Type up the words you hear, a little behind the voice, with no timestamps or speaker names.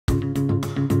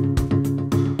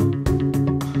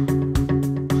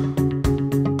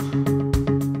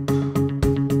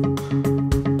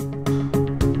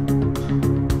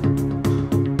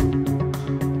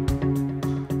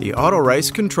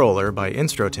AutoRice Controller by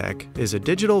InstroTek is a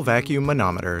digital vacuum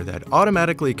manometer that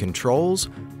automatically controls,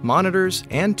 monitors,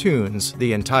 and tunes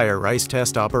the entire rice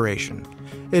test operation.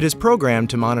 It is programmed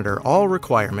to monitor all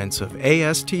requirements of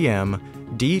ASTM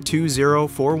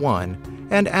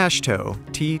D2041 and AASHTO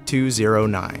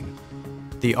T209.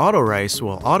 The AutoRice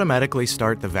will automatically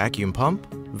start the vacuum pump,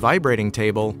 vibrating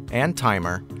table, and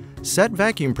timer, set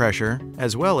vacuum pressure,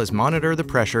 as well as monitor the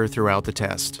pressure throughout the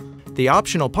test. The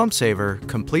optional pump saver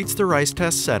completes the rice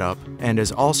test setup and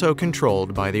is also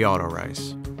controlled by the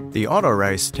AutoRice. The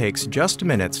AutoRice takes just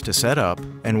minutes to set up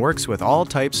and works with all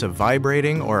types of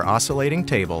vibrating or oscillating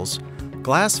tables,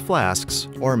 glass flasks,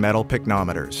 or metal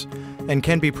pycnometers, and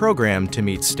can be programmed to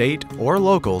meet state or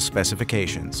local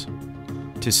specifications.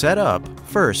 To set up,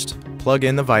 first, plug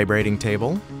in the vibrating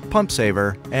table, pump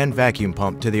saver, and vacuum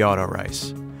pump to the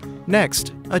AutoRice.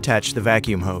 Next, attach the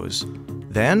vacuum hose.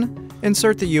 Then,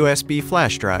 insert the USB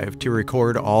flash drive to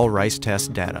record all rice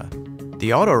test data.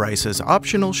 The AutoRice's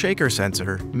optional shaker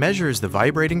sensor measures the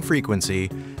vibrating frequency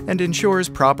and ensures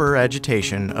proper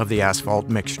agitation of the asphalt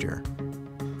mixture.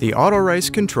 The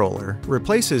AutoRice Controller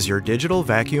replaces your digital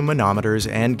vacuum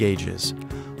manometers and gauges,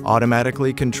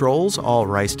 automatically controls all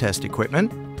rice test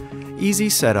equipment, easy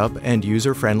setup and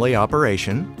user-friendly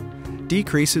operation,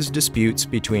 decreases disputes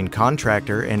between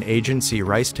contractor and agency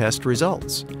rice test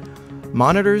results,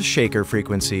 monitors shaker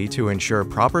frequency to ensure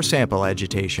proper sample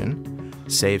agitation,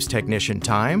 saves technician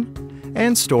time,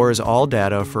 and stores all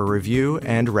data for review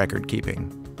and record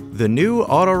keeping. The new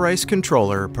AutoRice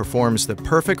Controller performs the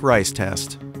perfect rice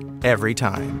test every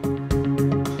time.